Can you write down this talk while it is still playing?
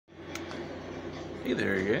Hey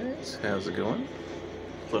there guys, how's it going?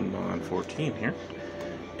 Flimon 14 here.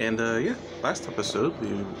 And yeah, last episode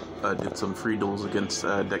we did some free duels against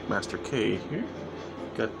Deckmaster K here.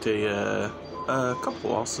 Got a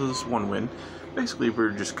couple losses, one win. Basically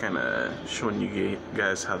we're just kind of showing you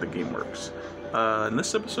guys how the game works. In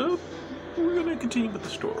this episode, we're going to continue with the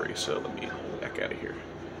story, so let me back out of here.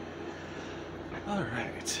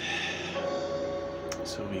 Alright.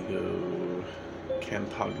 So we go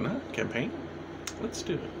campaign. Let's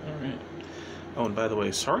do it. Alright. Oh, and by the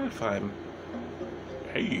way, sorry if I'm...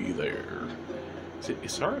 Hey there.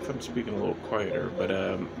 Sorry if I'm speaking a little quieter, but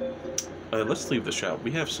let's leave the shop.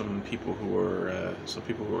 We have some people who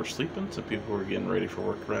are sleeping, some people who are getting ready for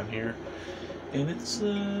work around here, and it's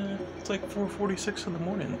like 4:46 in the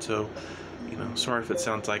morning. So, you know, sorry if it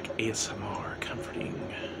sounds like ASMR, comforting,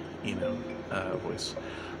 voice.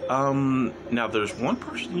 Now there's one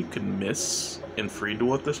person you can miss in free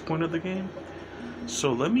duel at this point of the game.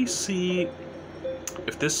 So let me see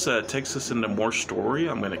if this takes us into more story.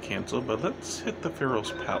 I'm going to cancel, but let's hit the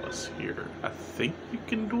pharaoh's palace here. I think you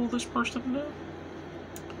can duel this person now,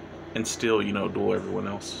 and still, you know, duel everyone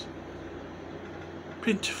else.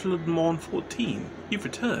 Prince Floodmorn 14, you've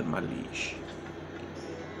returned, my liege.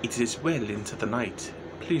 It is well into the night.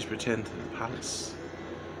 Please return to the palace.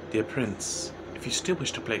 Dear Prince, if you still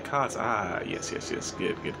wish to play cards, yes,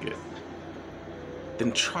 good.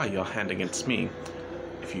 Then try your hand against me.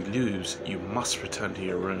 If you lose, you must return to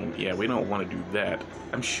your room. Yeah, we don't want to do that.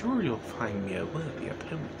 I'm sure you'll find me a worthy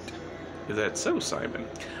opponent. Is that so, Simon?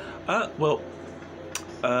 Yeah,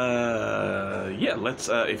 let's,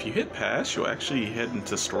 if you hit pass, you'll actually head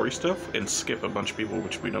into story stuff and skip a bunch of people,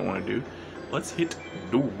 which we don't want to do. Let's hit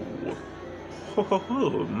duel. Ho ho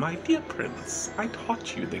ho, my dear Prince, I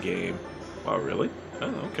taught you the game. Oh, really?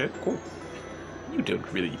 Oh, okay, cool. You don't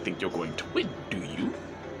really think you're going to win, do you?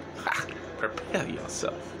 Ha! Prepare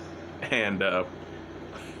yourself. And,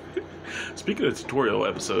 speaking of tutorial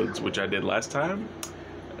episodes, which I did last time,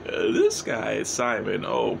 this guy, Simon,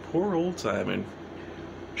 oh, poor old Simon.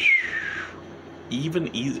 Even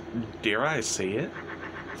easy, dare I say it?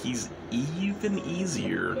 He's even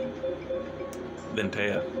easier than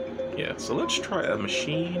Taya. Yeah, so let's try a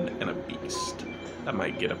machine and a beast. That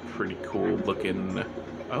might get a pretty cool looking...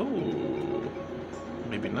 Oh,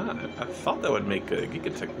 maybe not. I thought that would make a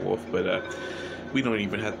Gigatech Wolf, but we don't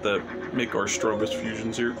even have to make our strongest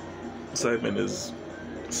fusions here. Simon is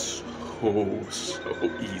so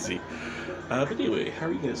easy. But anyway, how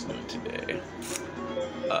are you guys doing today?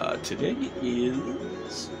 Today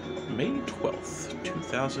is May 12th,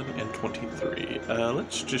 2023.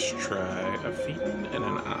 Let's just try a fiend and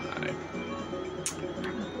an eye.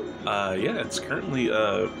 Yeah, it's currently,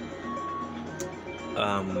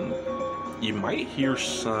 you might hear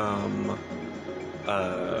some,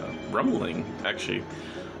 rumbling, actually.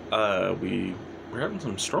 We're having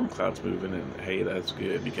some storm clouds moving, and hey, that's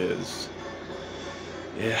good, because,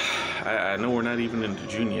 yeah, I know we're not even into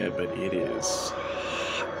June yet, but it is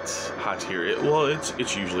hot here.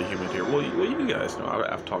 It's usually humid here. Well, you guys know,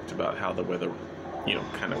 I've talked about how the weather, you know,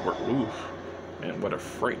 kind of work. Oof, man, what a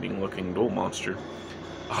frightening looking duel monster.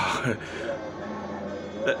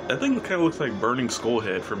 That thing kind of looks like Burning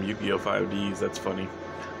Skullhead from Yugioh 5Ds. That's funny.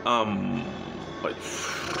 But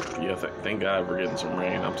yeah, thank God we're getting some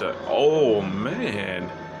rain. Oh man,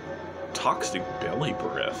 toxic belly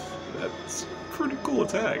breath. That's a pretty cool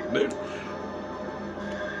attack, dude.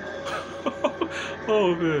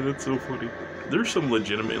 Oh man, that's so funny. There's some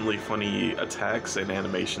legitimately funny attacks and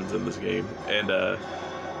animations in this game, and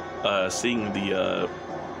seeing the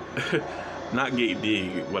not Gate D,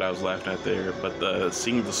 what I was laughing at there, but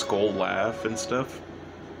seeing the skull laugh and stuff,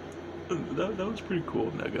 that was pretty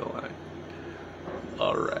cool, not gonna lie.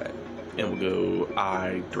 Alright, and we'll go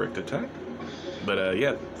I direct attack. But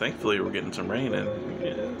yeah, thankfully we're getting some rain, and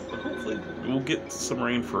yeah, hopefully we'll get some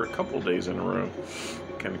rain for a couple days in a row.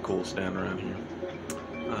 Kind of cool standing around here.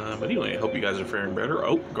 But anyway, I hope you guys are faring better.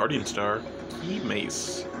 Oh, Guardian Star, Key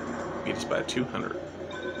Mace, beat us by 200.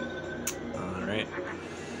 Alright.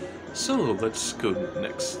 So, let's go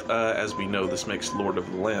next. As we know, this makes Lord of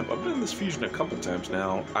the Lamp. I've done this fusion a couple times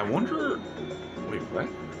now. I wonder... Wait, what?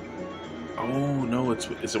 Oh, no,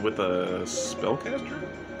 is it with a spellcaster?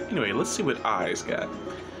 Anyway, let's see what I's got.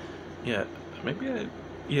 Yeah, maybe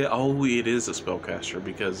yeah, oh, it is a spellcaster,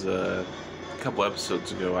 because, a couple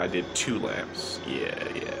episodes ago, I did 2 lamps. Yeah,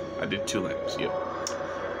 I did 2 lamps, yep.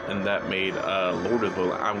 And that made, Lord of the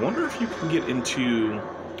Lamp. I wonder if you can get into...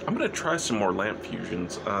 I'm gonna try some more lamp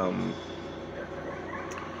fusions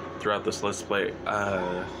throughout this Let's Play.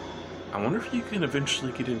 I wonder if you can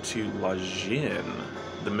eventually get into La Jinn,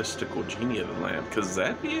 the mystical genie of the lamp, because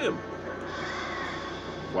that'd be a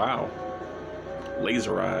Wow.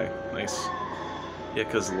 Laser eye. Nice. Yeah,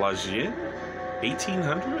 because Lajien,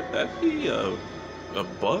 1800? That'd be a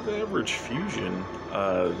above average fusion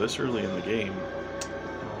this early in the game.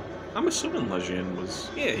 I'm assuming Lajien was...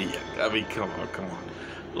 Yeah. I mean, come on.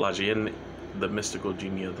 Lajien, the mystical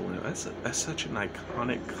genie of the land. That's such an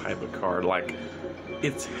iconic type of card. Like,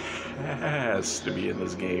 it has to be in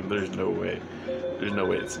this game. There's no way. There's no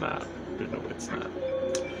way it's not. There's no way it's not.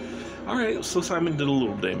 Alright, so Simon did a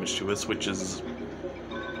little damage to us, which is,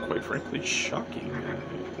 quite frankly, shocking.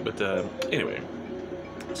 But, anyway.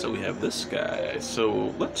 So we have this guy.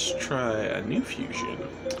 So, let's try a new fusion.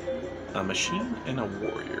 A machine and a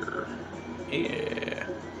warrior. Yeah.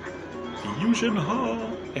 Fusion, huh?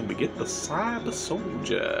 And we get the cyber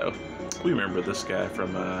soldier. We remember this guy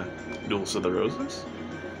from, Duels of the Roses.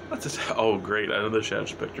 That's just, oh, great. I know the Shadow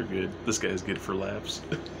Spectre good. This guy's good for laughs.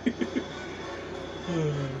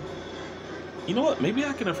 You know what? Maybe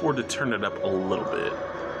I can afford to turn it up a little bit.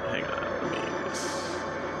 Hang on. Let me just...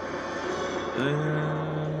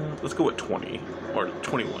 let's go with 20. Or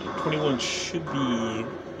 21. 21 should be,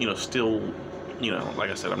 you know, still, you know,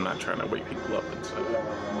 like I said, I'm not trying to wake people up and stuff.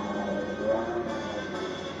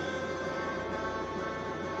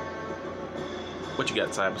 What you got,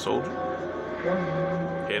 Cyber Soldier?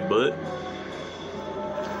 Headbutt.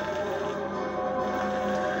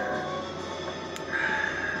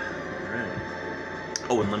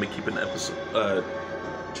 Oh, and let me keep an episode,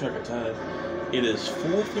 track of time. It is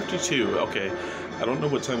 4:52. Okay, I don't know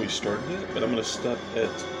what time we started at, but I'm gonna stop at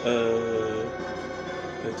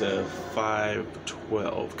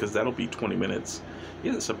 5:12 because that'll be 20 minutes.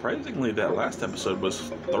 Yeah, surprisingly, that last episode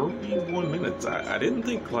was 31 minutes. I didn't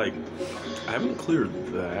think, like, I haven't cleared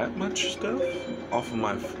that much stuff off of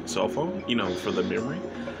my cell phone, you know, for the memory.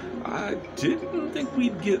 I didn't think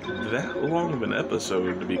we'd get that long of an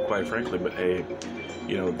episode, to be quite frankly, but hey,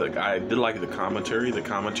 you know, I did like the commentary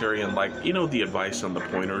and, like, you know, the advice on the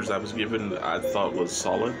pointers I was given, I thought was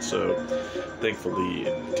solid, so thankfully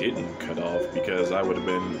it didn't cut off because I would have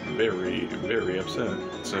been very, very upset.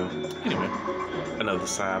 So, anyway, another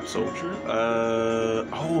Cyber Soldier.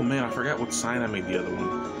 Oh man, I forgot what sign I made the other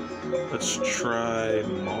one. Let's try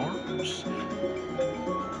Mars.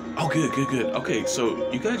 Oh, good. Okay,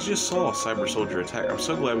 so you guys just saw a Cyber Soldier attack. I'm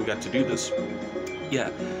so glad we got to do this.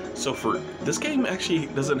 Yeah, so for this game actually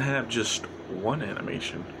doesn't have just one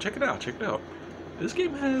animation. Check it out. This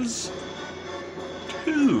game has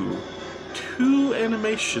two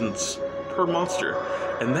animations per monster.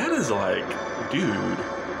 And that is like, dude,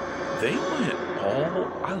 they went all,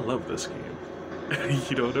 I love this game.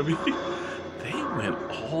 You know what I mean? They went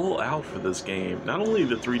all out for this game. Not only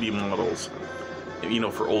the 3D models, you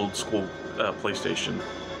know, for old school PlayStation,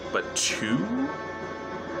 but two?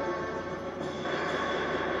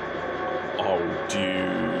 Oh,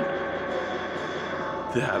 dude.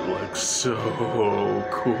 That looks so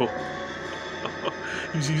cool.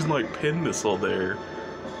 He's using, like, pin missile there.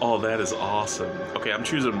 Oh, that is awesome. Okay, I'm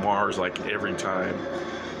choosing Mars, like, every time.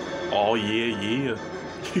 Oh, yeah.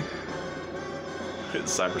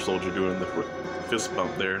 Cyber Soldier doing the fist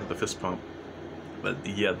bump there, the fist pump. But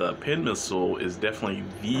yeah, the pin missile is definitely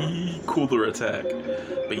the cooler attack.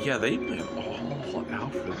 But yeah, they went all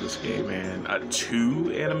out for this game, man.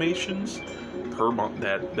 2 animations per month.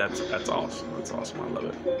 That's awesome. That's awesome. I love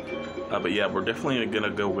it. But yeah, we're definitely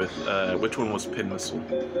gonna go with which one was pin missile?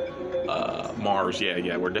 Mars.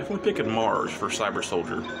 Yeah. We're definitely picking Mars for Cyber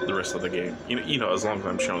Soldier the rest of the game. You know, as long as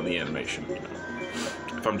I'm showing the animation. You know,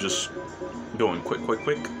 if I'm just going quick.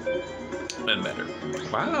 And better.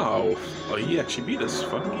 Wow. Oh, he actually beat us.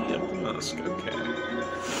 Funky up the Musk. Okay.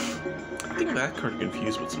 I think that card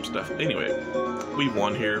confused with some stuff. Anyway, we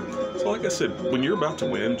won here. So like I said, when you're about to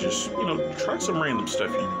win, just, you know, try some random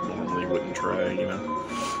stuff you normally wouldn't try, you know.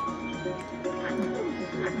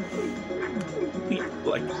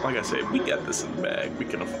 Like I said, we got this in the bag. We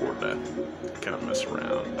can afford to kind of mess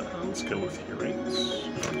around. Let's go with earrings.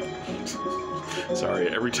 Sorry,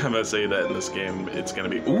 every time I say that in this game, it's going to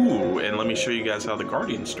be, ooh, and let me show you guys how the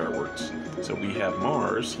Guardian Star works. So we have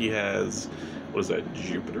Mars, he has, what is that,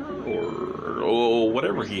 Jupiter, or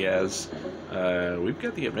whatever he has, we've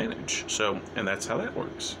got the advantage. So, and that's how that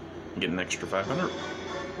works. Get an extra 500.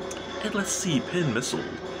 And let's see, pin missile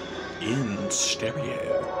in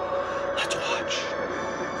stereo. Let's watch.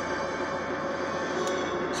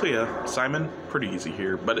 So yeah, Simon, pretty easy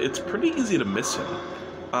here, but it's pretty easy to miss him.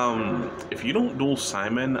 If you don't duel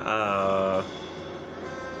Simon,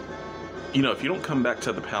 you know, if you don't come back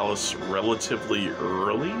to the palace relatively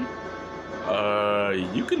early,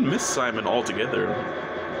 you can miss Simon altogether.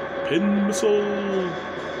 Pin missile!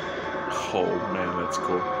 Oh man, that's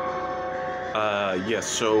cool. Yes,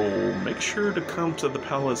 so make sure to come to the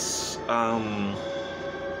palace,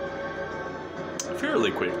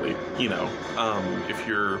 fairly quickly, if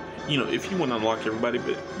you're, if you want to unlock everybody,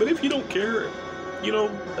 but if you don't care,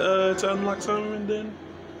 to unlock someone, then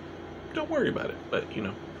don't worry about it, but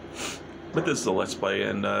this is a Let's Play,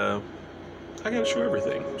 and, I gotta show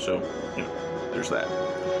everything, so, there's that.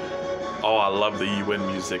 Oh, I love the UN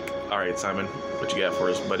music. Alright, Simon, what you got for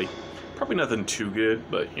us, buddy? Probably nothing too good,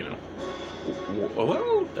 but,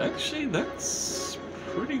 well, actually, that's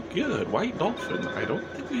pretty good. White dolphin. I don't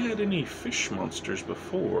think we had any fish monsters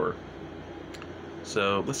before.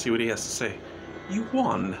 So, let's see what he has to say. You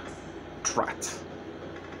won, drat.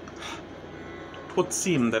 'Twould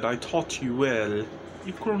seem that I taught you well.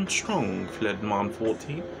 You've grown strong, Fledman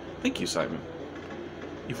 14. Thank you, Simon.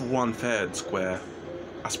 You've won fair and square.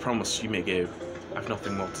 As promised, you may go. I've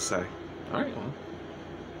nothing more to say. Alright, well,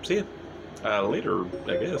 see ya. Later,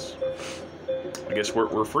 I guess. I guess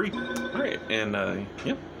we're free. Alright, and,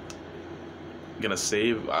 yeah. Gonna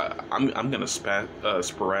save. I'm gonna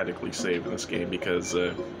sporadically save in this game because,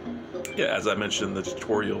 yeah, as I mentioned in the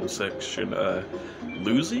tutorial section,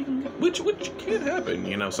 losing, which can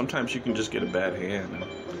happen, sometimes you can just get a bad hand,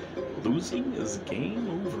 and losing is game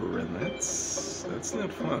over, and that's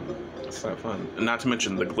not fun. That's not fun. And not to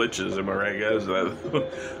mention the glitches, am I right, guys?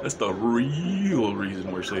 That's the real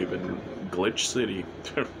reason we're saving Glitch City.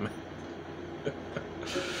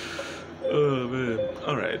 Oh, man.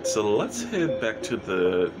 Alright, so let's head back to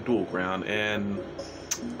the duel ground, and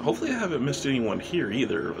hopefully I haven't missed anyone here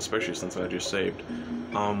either, especially since I just saved.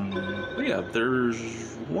 But yeah, there's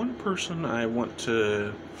one person I want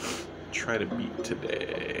to try to beat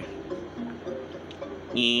today.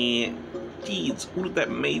 Yeah, geez, who did that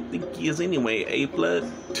maid think he is anyway, eh,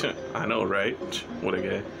 Blood? I know, right? What a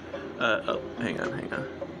guy. Oh, hang on.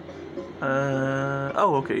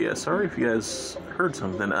 Oh, okay, yeah, sorry if you guys heard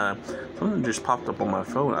something. Something just popped up on my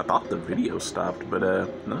phone. I thought the video stopped, but,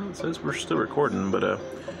 no, it says we're still recording, but,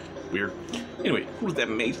 weird. Anyway, who does that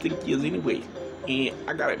maid think he is anyway? And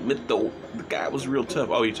I gotta admit, though, the guy was real tough.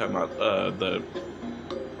 Oh, you're talking about, the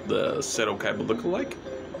Seto kind of lookalike?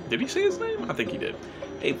 Did he say his name? I think he did.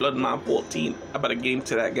 Hey, Bloodline 14, how about a game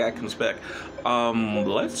till that guy comes back?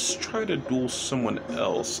 Let's try to duel someone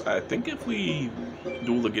else. I think if we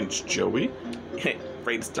duel against Joey,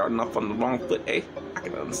 afraid starting off on the wrong foot, eh? I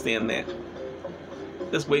can understand that.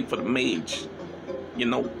 Let's wait for the mage.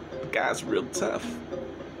 The guy's real tough.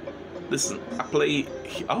 Listen, I play...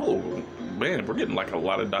 Oh, man, we're getting like a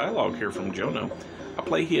lot of dialogue here from Jono. I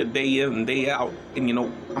play here day in and day out, and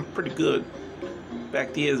I'm pretty good.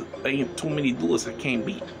 Fact is, there ain't too many duelists I can't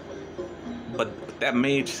beat. But that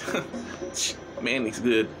mage, man, he's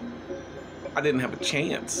good. I didn't have a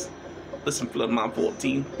chance. Listen, Floodmon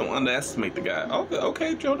 14, don't underestimate the guy.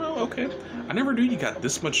 Okay, Jono, okay. I never knew you got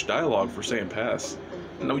this much dialogue for saying pass.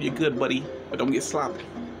 I know you're good, buddy, but don't get sloppy.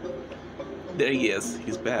 There he is.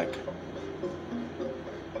 He's back.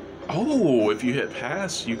 Oh, if you hit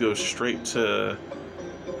pass, you go straight to...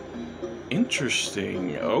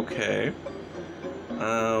 Interesting. Okay.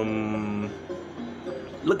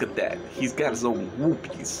 Look at that. He's got his own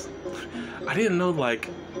whoopies. I didn't know, I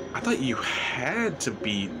thought you had to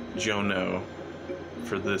beat Jono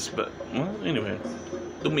for this, but, well, anyway.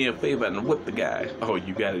 Do me a favor and whip the guy. Oh,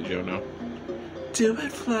 you got it, Jono. Do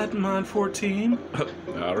it, Flatmon 14.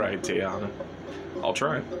 Alright, Tiana. I'll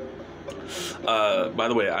try. By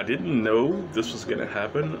the way, I didn't know this was gonna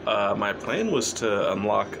happen. My plan was to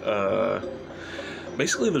unlock,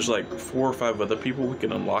 basically, there's 4 or 5 other people we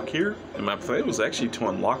can unlock here, and my plan was actually to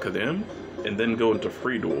unlock them and then go into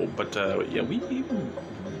free duel. But yeah, we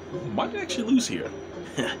might actually lose here.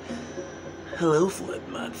 Hello,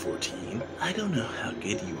 Floodmod 14. I don't know how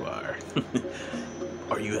good you are.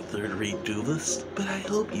 Are you a third-rate duelist? But I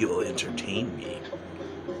hope you'll entertain me.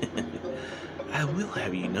 I will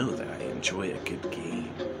have you know that I enjoy a good game.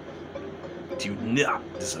 Do not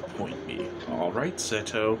disappoint me. Alright,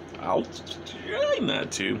 Seto. I'll try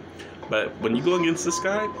not to. But when you go against this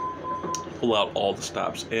guy, pull out all the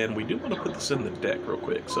stops. And we do want to put this in the deck real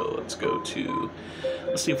quick. So let's go to...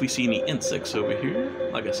 Let's see if we see any insects over here.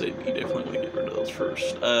 Like I said, you definitely want to get rid of those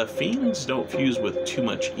first. Fiends don't fuse with too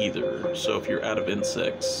much either. So if you're out of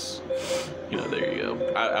insects, there you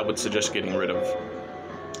go. I would suggest getting rid of...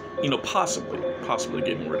 possibly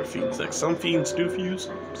getting rid of fiends next. Some fiends do fuse,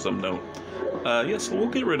 some don't. Yeah, so we'll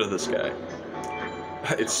get rid of this guy.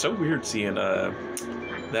 It's so weird seeing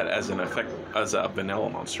that as a vanilla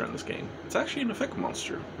monster in this game. It's actually an effect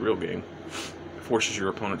monster, real game. It forces your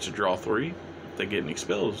opponent to draw 3. If they get any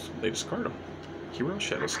spells, they discard them. Hero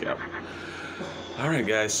Shadow Scout. Alright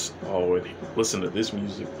guys, oh, and listen to this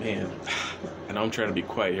music, man. I know I'm trying to be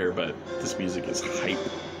quiet here, but this music is hype.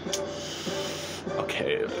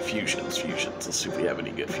 Okay, fusions. Let's see if we have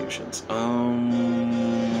any good fusions.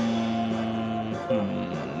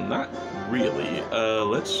 Not really.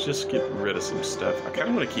 Let's just get rid of some stuff. I kind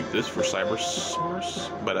of want to keep this for cyber source,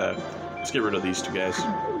 but let's get rid of these two guys.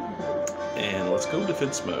 And let's go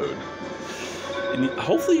defense mode. And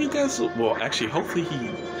hopefully you guys, well, actually, hopefully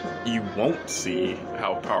you won't see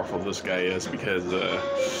how powerful this guy is, because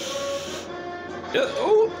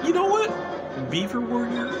oh, you know what? Beaver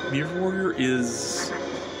Warrior is,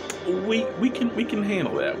 we can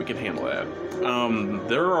handle that. We can handle that.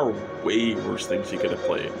 There are way worse things he could have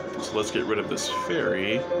played. So let's get rid of this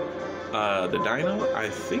fairy, the dino, I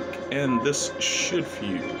think, and this should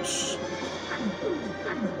fuse.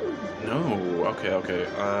 No, okay.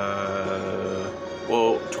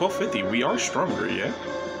 Well, 1250, we are stronger, yeah?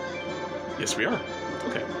 Yes, we are.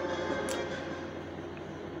 Okay.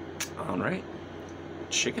 Alright.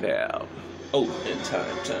 Check it out. Oh, and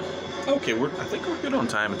time. Okay, I think we're good on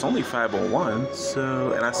time. It's only 5:01,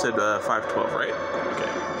 so, and I said 5:12, right? Okay.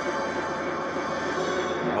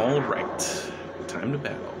 Alright. Time to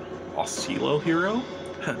battle. Oscillo hero?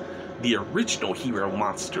 The original hero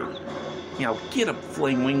monster. Now get him,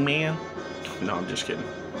 Flame Wing Man. No, I'm just kidding.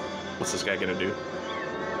 What's this guy gonna do?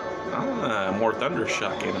 Ah, more thunder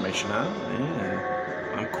shock animation, huh?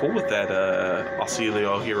 Yeah. I'm cool with that,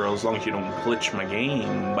 Oscillo hero, as long as you don't glitch my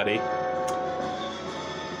game, buddy.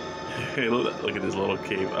 Look at his little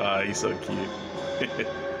cape. Ah, he's so cute.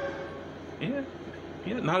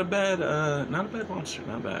 Yeah, not a bad monster,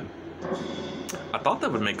 not bad. I thought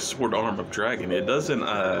that would make Sword Arm of Dragon. It doesn't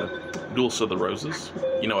Duels of the Roses,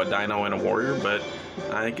 you know, a dino and a warrior, but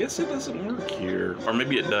I guess it doesn't work here. Or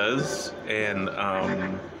maybe it does, and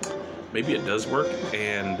maybe it does work,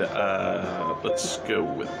 and let's go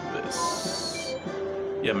with this.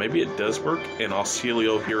 Yeah, maybe it does work, and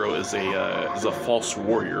Oscillo hero is a false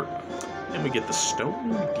warrior. And we get the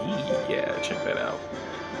Stone D. Yeah, check that out.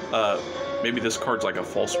 Maybe this card's like a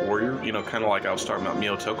false warrior, you know, kind of like I was talking about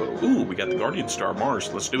Miyotoko. Ooh, we got the Guardian Star Mars.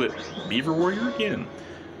 Let's do it. Beaver Warrior again.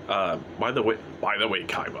 By the way,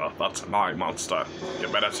 Kaiba, that's my monster. You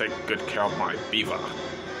better take good care of my beaver.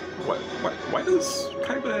 Why does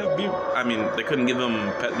Kaiba have beaver? I mean, they couldn't give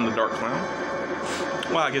him Pet in the Dark Clown?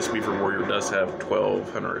 Well, I guess Beaver Warrior does have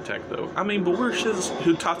 1200 attack, though. I mean, but where's his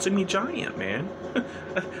Hutatsumi Giant, man?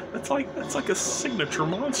 that's like a signature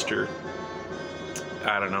monster.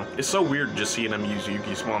 I don't know. It's so weird just seeing him use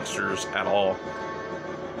Yugi's monsters at all.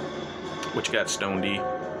 What you got, Stone D?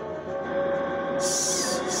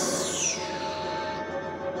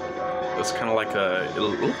 It's kind of like it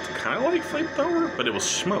looked kind of like Flamethrower, but it was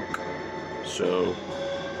smoke. So,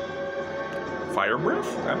 Fire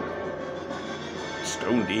Breath? I don't know.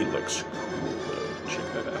 Stone D looks cool, though. Check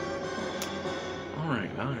that out.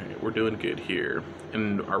 Alright, we're doing good here.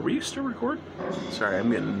 And are we still recording? Sorry,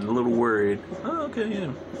 I'm getting a little worried. Oh, okay,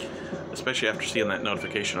 yeah. Especially after seeing that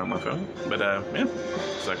notification on my phone. But, yeah,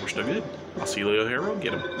 looks like we're still good. Oscillo hero,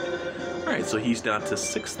 get him. Alright, so he's down to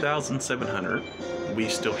 6,700. We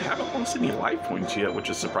still haven't lost any life points yet, which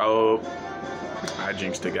is oh, I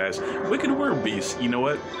jinxed it, guys. Wicked Worm Beast, you know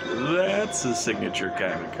what? That's a signature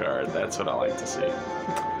kind of card. That's what I like to see.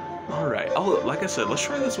 Alright, oh, like I said, let's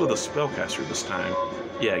try this with a spellcaster this time.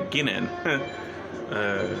 Yeah, Ginin.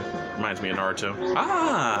 Reminds me of Naruto.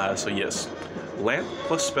 Ah, so yes. Lamp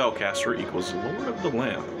plus spellcaster equals Lord of the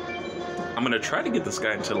Lamp. I'm going to try to get this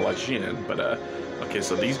guy into La Jin, but, okay,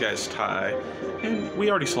 so these guys tie. And we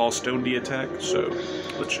already saw Stone D attack, so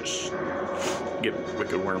let's just get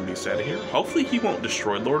Wicked Worm Beast out of here. Hopefully he won't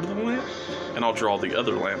destroy Lord of the Lamp, and I'll draw the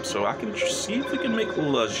other lamp so I can just see if we can make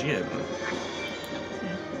La Jin.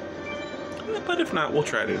 But if not, we'll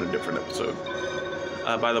try it in a different episode.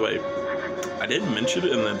 By the way, I didn't mention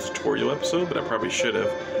it in the tutorial episode, but I probably should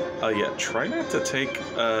have. Yeah, try not to take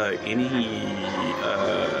any.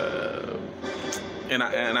 And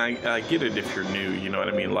I get it if you're new, you know what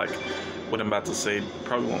I mean? Like, what I'm about to say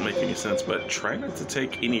probably won't make any sense, but try not to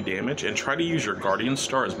take any damage and try to use your Guardian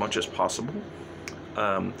Star as much as possible.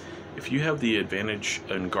 If you have the advantage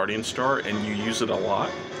in Guardian Star and you use it a lot,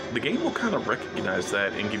 the game will kind of recognize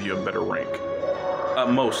that and give you a better rank.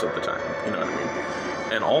 Most of the time, you know what I mean?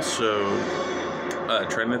 And also,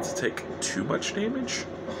 try not to take too much damage.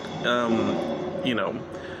 You know,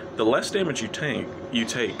 the less damage you take,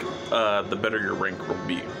 the better your rank will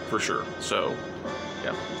be, for sure. So,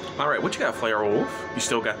 yeah. Alright, what you got, Flare Wolf? You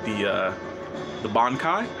still got the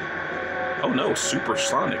Bankai? Oh no,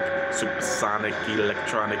 Supersonic,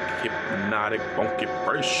 electronic, hypnotic, funky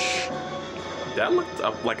fresh. that looked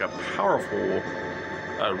up like a powerful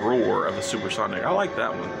roar of a supersonic. I like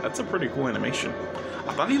that one. That's a pretty cool animation.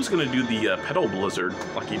 I thought he was going to do the pedal blizzard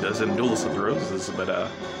like he does in Duelist of the Roses, but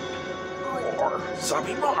roar,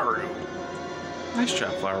 Sabimaru. Nice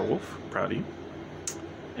job, Flower Wolf. Proud of you.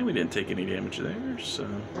 And we didn't take any damage there, so...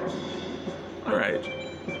 Alright.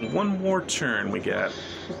 One more turn we got.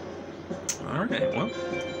 Alright, well...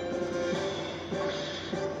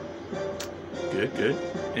 Good, good.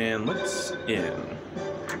 And let's in.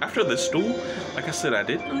 After this duel, like I said, I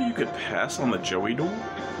didn't know you could pass on the Joey duel.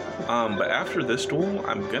 But after this duel,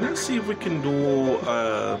 I'm gonna see if we can duel,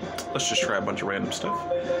 let's just try a bunch of random stuff.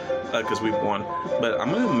 Because we've won. But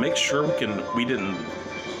I'm gonna make sure we can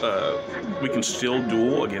still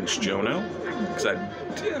duel against Jono. Because I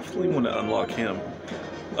definitely want to unlock him.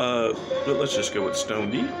 But let's just go with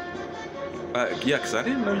Stone D. Yeah, because I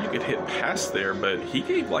didn't know you could hit past there, but he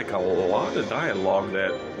gave like a lot of dialogue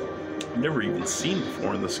that I've never even seen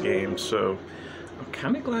before in this game, so I'm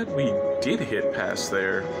kind of glad we did hit past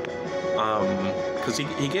there, because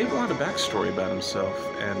he gave a lot of backstory about himself,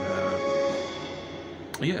 and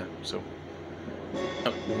yeah, so,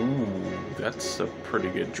 ooh, that's a pretty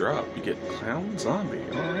good drop. You get Clown Zombie,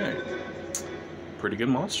 alright. Pretty good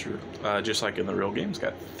monster, just like in the real games.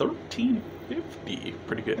 Got 1350,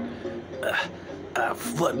 pretty good.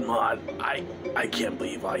 Flood Mod, I can't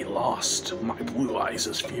believe I lost. My blue eyes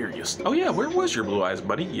is furious. Oh yeah, where was your blue eyes,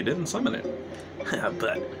 buddy? You didn't summon it.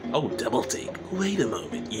 But, oh, double take. Wait a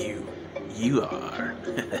moment, you are.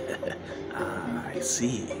 I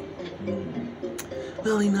see.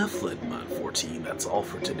 Well, enough, Flood Mod 14, that's all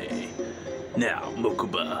for today. Now,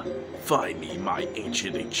 Mokuba, find me my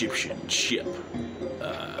ancient Egyptian ship.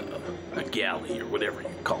 A galley, or whatever you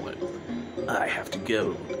call it. I have to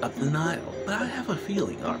go up the Nile, but I have a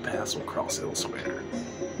feeling our paths will cross elsewhere.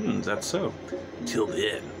 Is that so? Till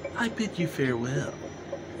then, I bid you farewell.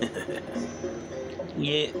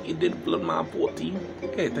 Yeah, you did Flood Mod 14.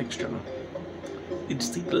 Hey, thanks, Jonah. Did you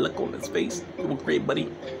see the look on his face? You were great,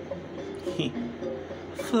 buddy.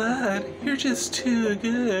 Flood, you're just too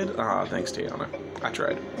good. Ah, thanks, Tiana. I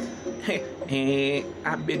tried. Hey,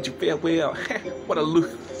 I bid you farewell. What a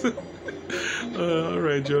loser.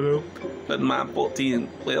 Alright, Jono. Flood Mod 14.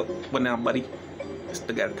 Well, what now, buddy?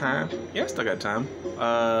 Still got time? Yeah, still got time.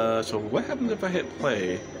 So what happens if I hit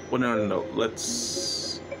play? Well, no.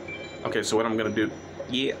 Let's... Okay, so what I'm gonna do...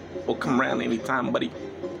 Yeah, we'll come around anytime, buddy.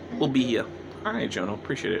 We'll be here. Alright, Jono.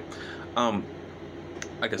 Appreciate it.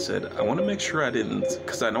 Like I said, I want to make sure I didn't...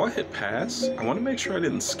 Because I know I hit pass. I want to make sure I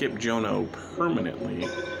didn't skip Jono permanently.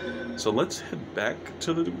 So let's head back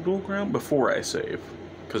to the duel ground before I save.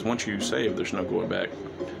 Because once you save, there's no going back.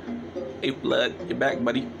 Hey, Flood, you back,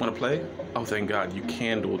 buddy? Want to play? Oh, thank God, you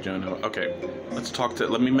can duel Jono. Okay, let's talk to...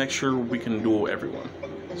 Let me make sure we can duel everyone.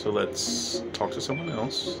 So let's talk to someone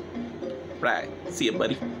else. Right. See ya,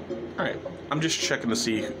 buddy. Alright, I'm just checking to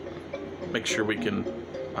see... Make sure we can...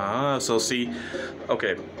 Ah, so see...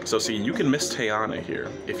 Okay, so see, you can miss Tiana here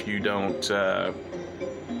if you don't...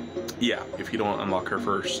 Yeah, if you don't unlock her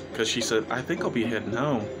first. Because she said, I think I'll be heading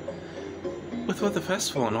home. With the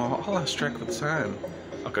festival and all, I'll lose track of the time.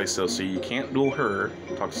 Okay, so see, you can't duel her.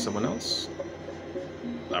 Talk to someone else.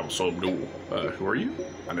 That was some duel. Who are you?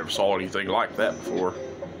 I never saw anything like that before.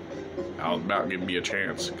 How about giving me a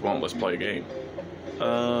chance? Come on, let's play a game.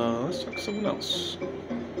 Let's talk to someone else.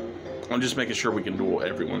 I'm just making sure we can duel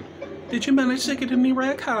everyone. Did you manage to get any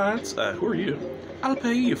rare cards? Who are you? I'll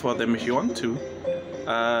pay you for them if you want to.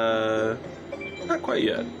 Not quite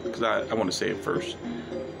yet, because I want to save first.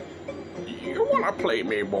 You wanna play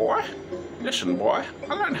me, boy? Listen, boy,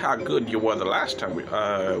 I learned how good you were the last time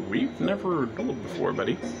we've never dueled before,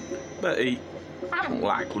 buddy. But I don't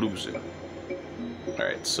like losing.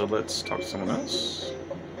 Alright, so let's talk to someone else.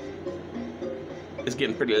 It's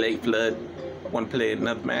getting pretty late, Flood. Wanna play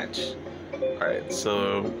another match? Alright,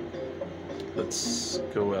 so let's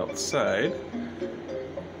go outside.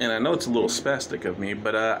 And I know it's a little spastic of me,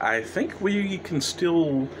 but I think we can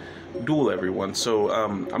still duel everyone. So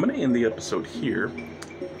I'm gonna end the episode here.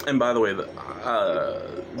 And by the way,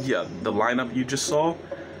 yeah, the lineup you just saw,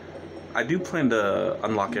 I do plan to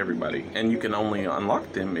unlock everybody, and you can only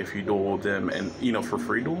unlock them if you duel them, and for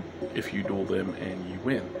free duel, if you duel them and you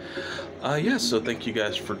win. Yeah, so thank you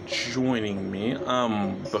guys for joining me.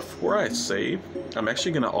 Before I save, I'm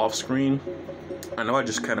actually gonna off screen. I know I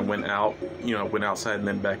just kind of went out, went outside and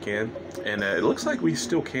then back in, and it looks like we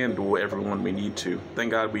still can duel everyone we need to.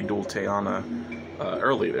 Thank God we dueled Tiana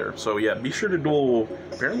early there. So yeah, be sure to duel.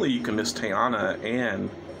 Apparently you can miss Tiana and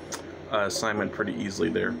assignment pretty easily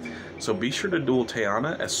there. So be sure to duel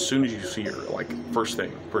Tiana as soon as you see her, like first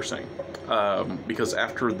thing. Because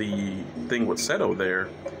after the thing with Seto there,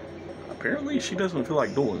 apparently she doesn't feel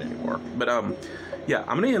like dueling anymore. But yeah,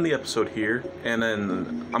 I'm gonna end the episode here, and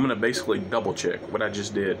then I'm gonna basically double check what I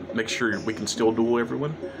just did, make sure we can still duel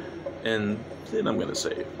everyone, and then I'm gonna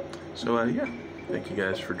save. So yeah, thank you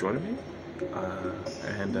guys for joining me,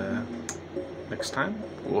 and next time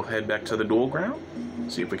we'll head back to the duel ground,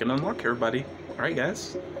 see if we can unlock everybody. All right,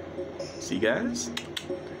 guys. See you guys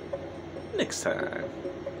next time.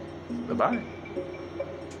 Bye bye.